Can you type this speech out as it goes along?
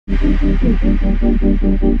Hey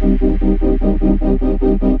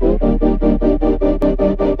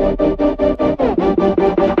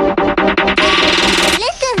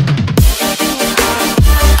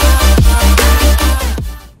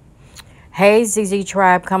ZZ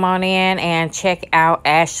Tribe, come on in and check out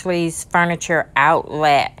Ashley's Furniture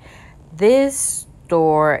Outlet. This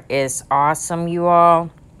store is awesome, you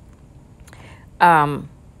all.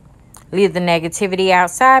 Leave the negativity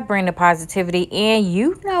outside, bring the positivity in.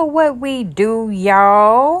 You know what we do,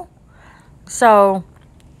 y'all. So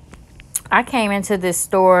I came into this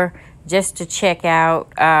store just to check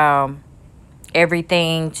out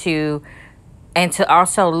everything and to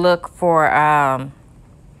also look for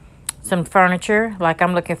some furniture. Like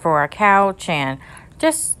I'm looking for a couch and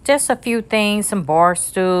just a few things, some bar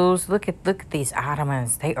stools. Look at these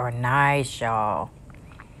ottomans. They are nice, y'all.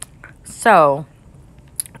 So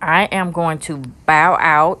I am going to bow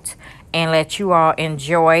out and let you all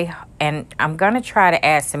enjoy, and I'm going to try to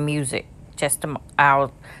add some music.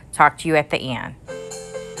 I'll talk to you at the end.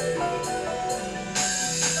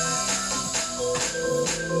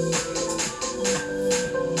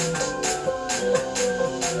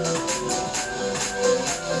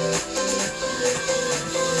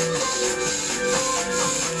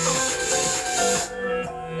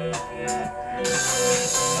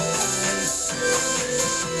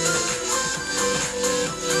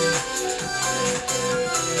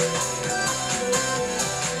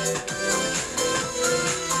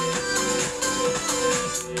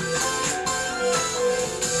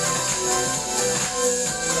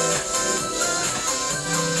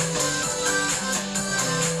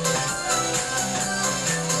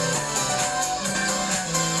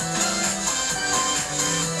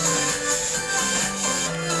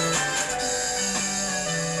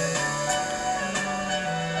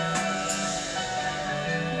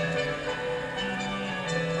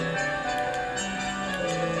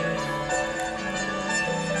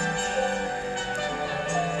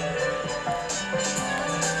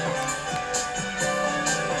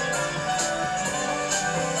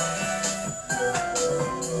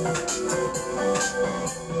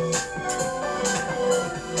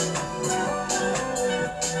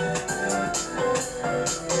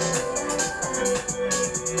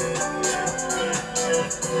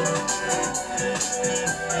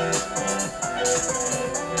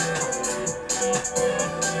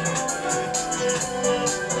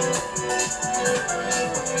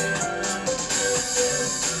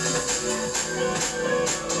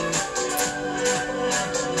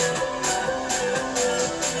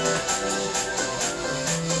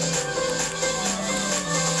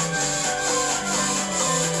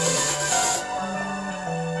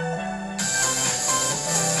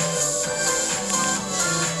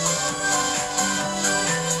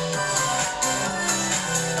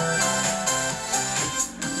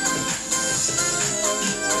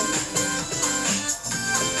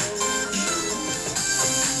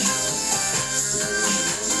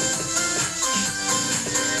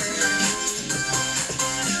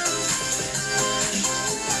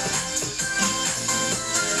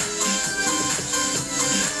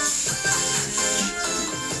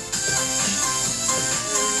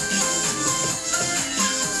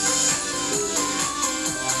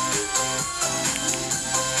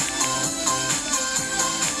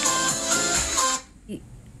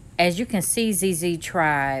 As you can see, ZZ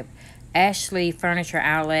Tribe, Ashley Furniture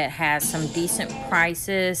Outlet has some decent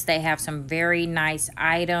prices. They have some very nice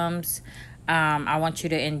items. I want you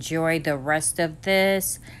to enjoy the rest of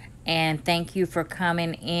this. And thank you for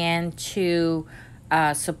coming in to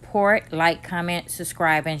support, like, comment,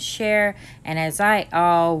 subscribe, and share. And as I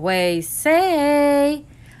always say,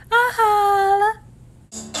 holla.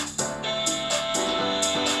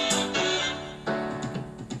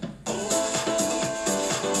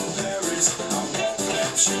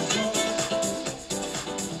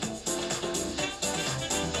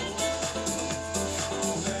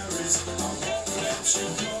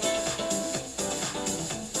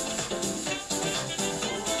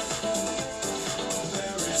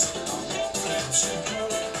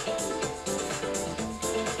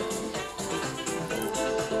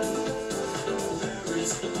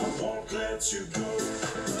 You go.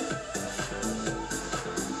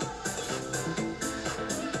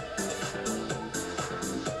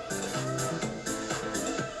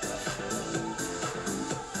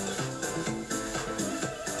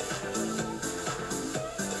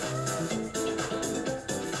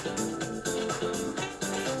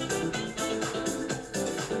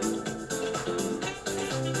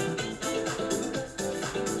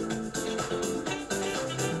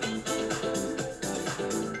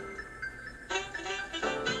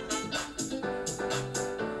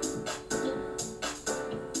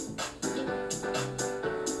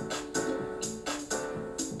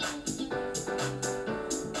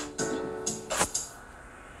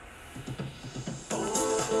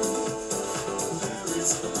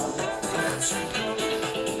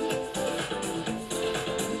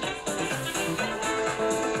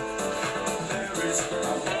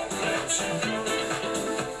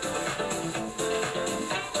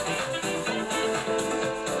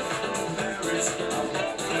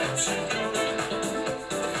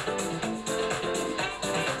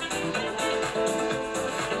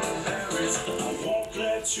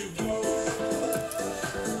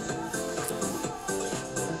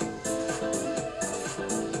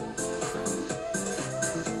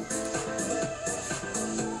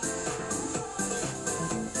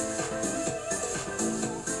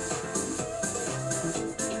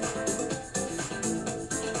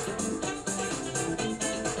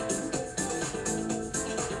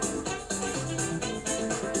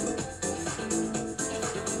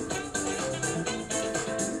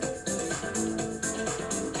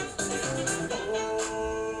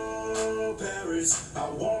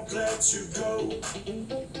 Let you go.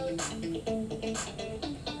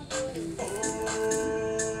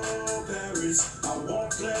 Oh, Paris, I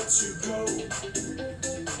won't let you go.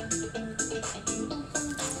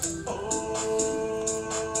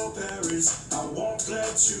 Oh, Paris, I won't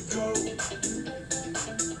let you go. Oh, Paris, I won't let you go.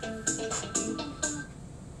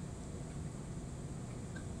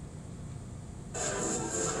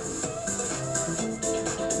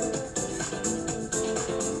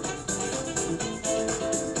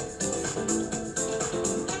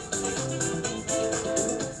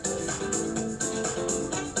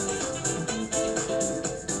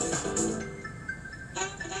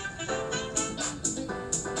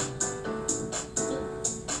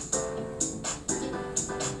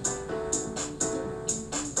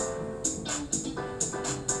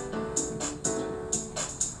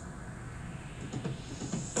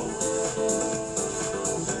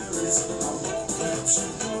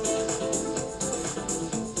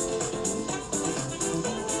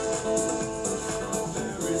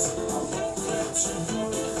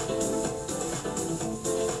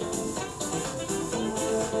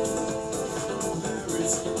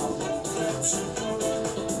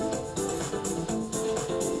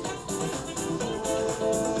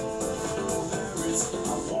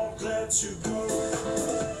 Let you go.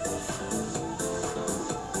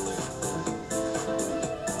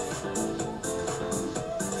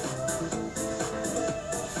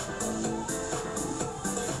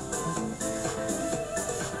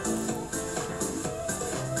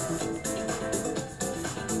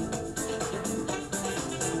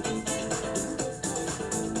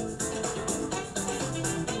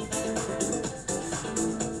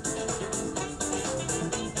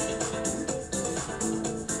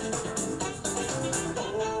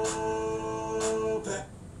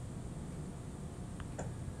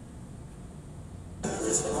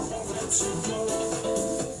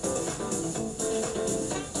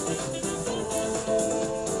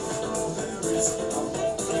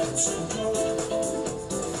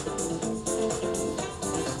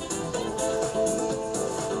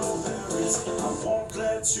 I won't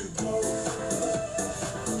let you go.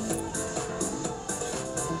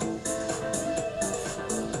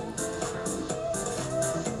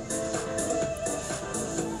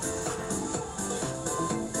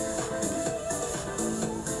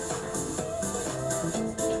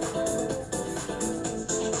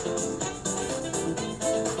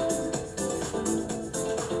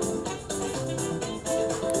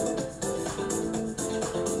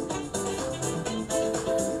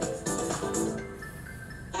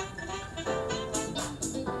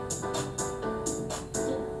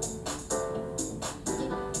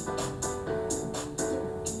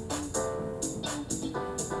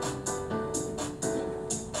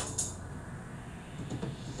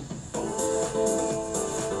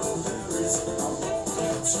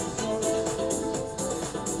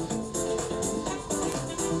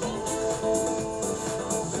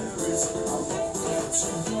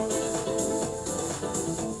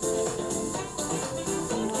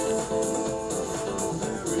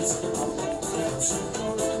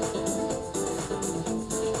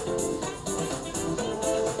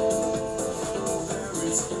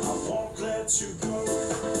 You go.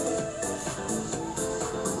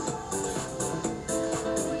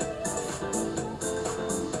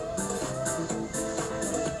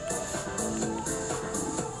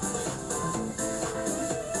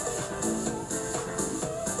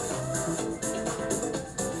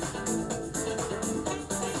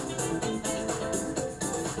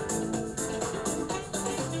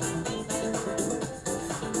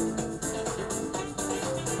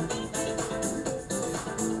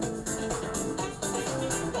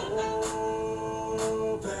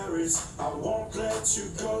 I won't let you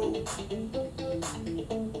go.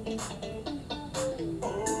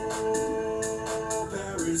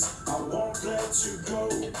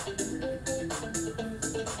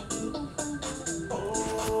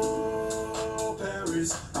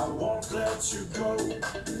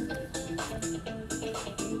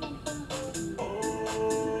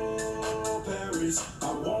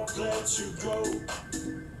 let you go.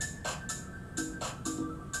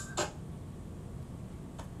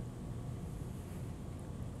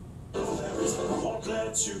 Paris, I won't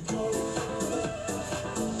let you go.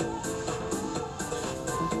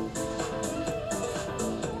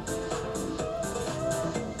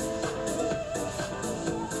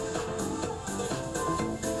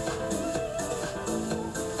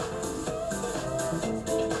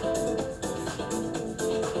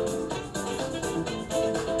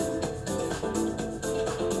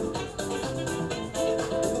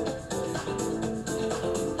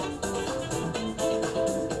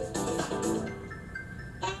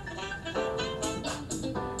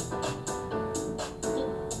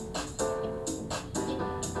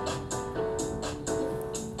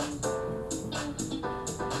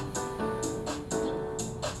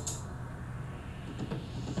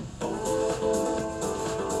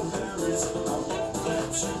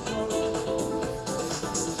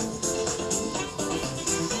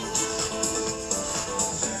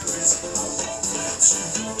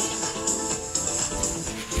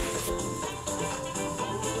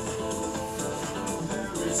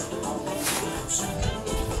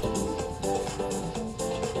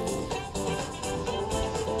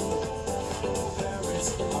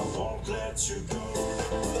 Let you go.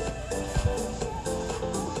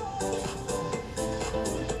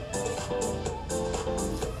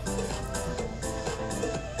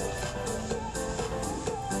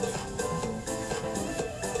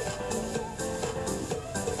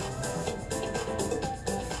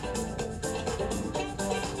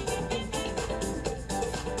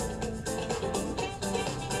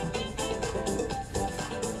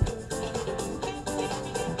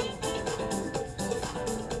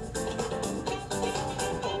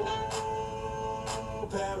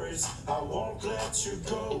 Paris, I won't let you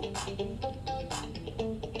go.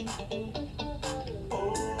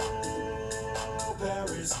 Oh,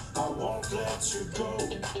 Paris, I won't let you go.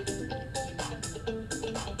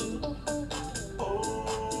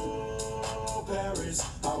 Oh, Paris,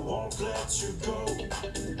 I won't let you go.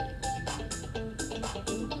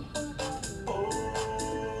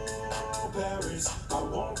 Oh, Paris, I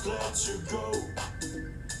won't let you go.